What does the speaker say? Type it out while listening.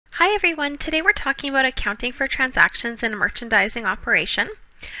Hi everyone, today we're talking about accounting for transactions in a merchandising operation.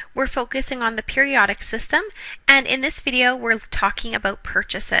 We're focusing on the periodic system, and in this video we're talking about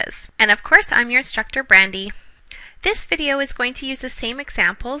purchases. And of course, I'm your instructor, Brandy. This video is going to use the same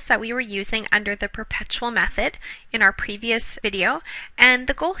examples that we were using under the perpetual method in our previous video, and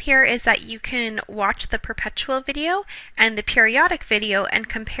the goal here is that you can watch the perpetual video and the periodic video and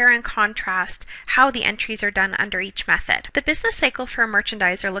compare and contrast how the entries are done under each method. The business cycle for a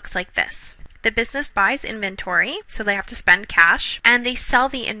merchandiser looks like this. The business buys inventory, so they have to spend cash, and they sell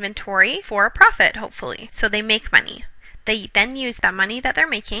the inventory for a profit, hopefully, so they make money. They then use that money that they're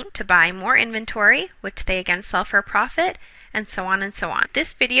making to buy more inventory, which they again sell for a profit, and so on and so on.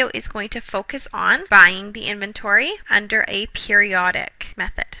 This video is going to focus on buying the inventory under a periodic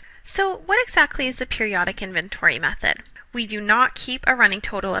method. So what exactly is the periodic inventory method? We do not keep a running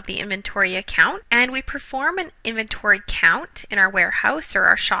total of the inventory account, and we perform an inventory count in our warehouse or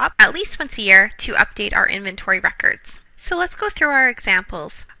our shop at least once a year to update our inventory records. So let's go through our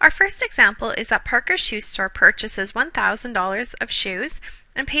examples. Our first example is that Parker's Shoe Store purchases $1,000 of shoes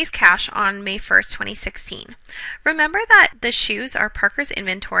and pays cash on May 1st, 2016. Remember that the shoes are Parker's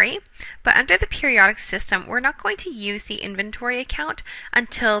inventory, but under the periodic system, we're not going to use the inventory account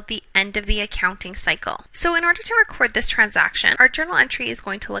until the end of the accounting cycle. So in order to record this transaction, our journal entry is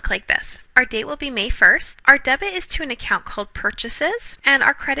going to look like this. Our date will be May 1st. Our debit is to an account called Purchases, and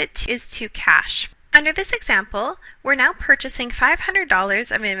our credit is to cash. Under this example, we're now purchasing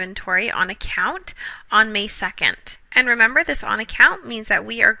 $500 of inventory on account on May 2nd. And remember, this on account means that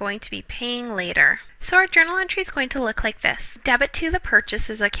we are going to be paying later. So our journal entry is going to look like this. Debit to the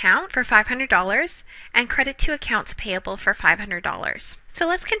purchases account for $500 and credit to accounts payable for $500. So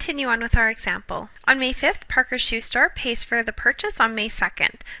let's continue on with our example. On May 5th, Parker's Shoe Store pays for the purchase on May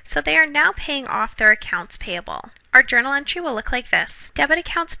 2nd. So they are now paying off their accounts payable. Our journal entry will look like this. Debit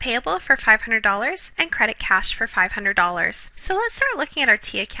accounts payable for $500 and credit cash for $500. So let's start looking at our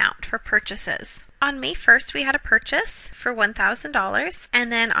T account for purchases. On May 1st, we had a purchase for $1,000,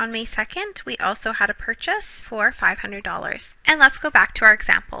 and then on May 2nd, we also had a purchase for $500. And let's go back to our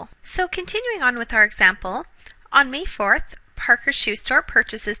example. So continuing on with our example, on May 4th, Parker's Shoe Store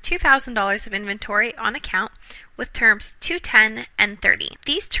purchases $2,000 of inventory on account with terms 2, 10, and 30.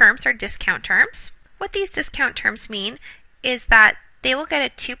 These terms are discount terms. What these discount terms mean is that they will get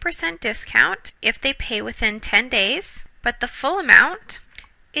a 2% discount if they pay within 10 days, but the full amount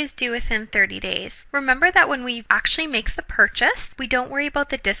is due within 30 days. Remember that when we actually make the purchase, we don't worry about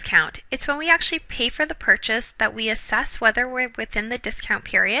the discount. It's when we actually pay for the purchase that we assess whether we're within the discount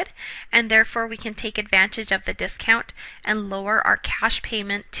period, and therefore we can take advantage of the discount and lower our cash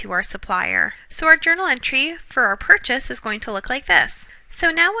payment to our supplier. So our journal entry for our purchase is going to look like this. So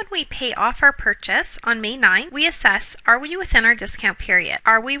now when we pay off our purchase on May 9th, we assess, are we within our discount period?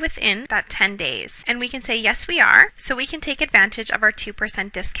 Are we within that 10 days? And we can say, yes, we are. So we can take advantage of our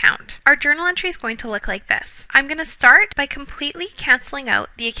 2% discount. Our journal entry is going to look like this. I'm going to start by completely canceling out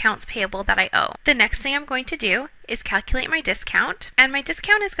the accounts payable that I owe. The next thing I'm going to do is calculate my discount, and my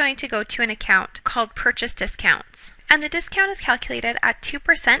discount is going to go to an account called Purchase Discounts. And the discount is calculated at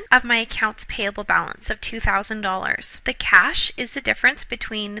 2% of my accounts payable balance of $2,000. The cash is the difference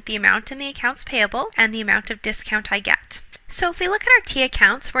between the amount in the accounts payable and the amount of discount I get. So if we look at our T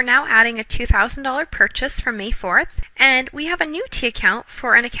accounts, we're now adding a $2,000 purchase from May 4th, and we have a new T account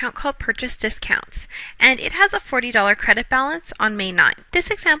for an account called Purchase Discounts, and it has a $40 credit balance on May 9th.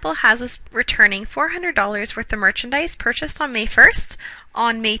 This example has us returning $400 worth of merchandise purchased on May 1st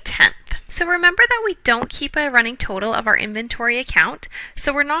on May 10th. So remember that we don't keep a running total of our inventory account,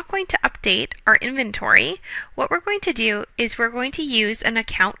 so we're not going to update our inventory. What we're going to do is we're going to use an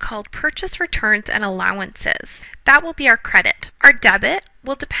account called Purchase Returns and Allowances. That will be our credit. Our debit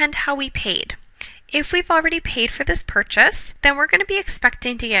will depend how we paid. If we've already paid for this purchase, then we're going to be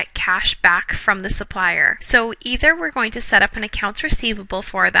expecting to get cash back from the supplier. So either we're going to set up an accounts receivable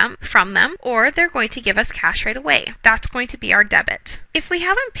from them, or they're going to give us cash right away. That's going to be our debit. If we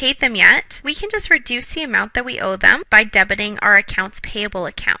haven't paid them yet, we can just reduce the amount that we owe them by debiting our accounts payable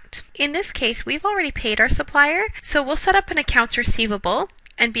account. In this case, we've already paid our supplier, so we'll set up an accounts receivable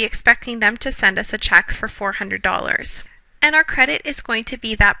and be expecting them to send us a check for $400. And our credit is going to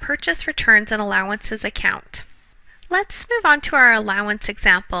be that Purchase Returns and Allowances account. Let's move on to our allowance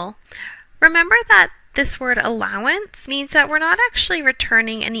example. Remember that this word allowance means that we're not actually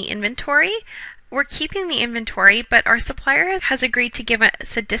returning any inventory we're keeping the inventory, but our supplier has agreed to give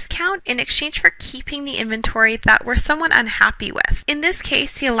us a discount in exchange for keeping the inventory that we're somewhat unhappy with. In this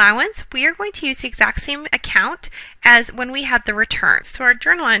case, the allowance, we are going to use the exact same account as when we had the return. So our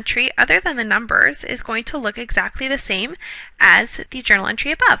journal entry, other than the numbers, is going to look exactly the same as the journal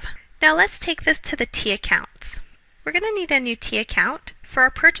entry above. Now let's take this to the T accounts. We're going to need a new T account for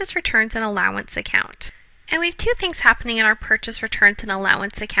our purchase returns and allowance account. And we have two things happening in our purchase returns and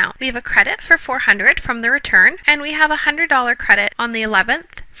allowance account. We have a credit for $400 from the return, and we have a $100 credit on the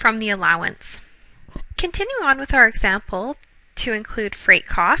 11th from the allowance. Continuing on with our example to include freight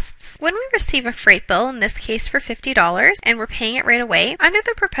costs, when we receive a freight bill, in this case for $50, and we're paying it right away, under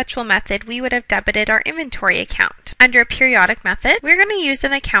the perpetual method, we would have debited our inventory account. Under a periodic method, we're going to use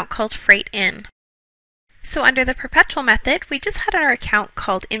an account called freight in. So under the perpetual method, we just had our account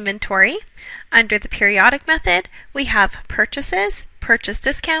called inventory. Under the periodic method, we have purchases, purchase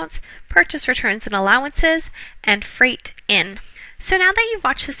discounts, purchase returns and allowances, and freight in. So now that you've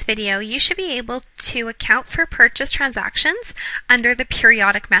watched this video, you should be able to account for purchase transactions under the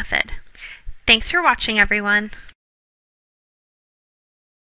periodic method. Thanks for watching, everyone.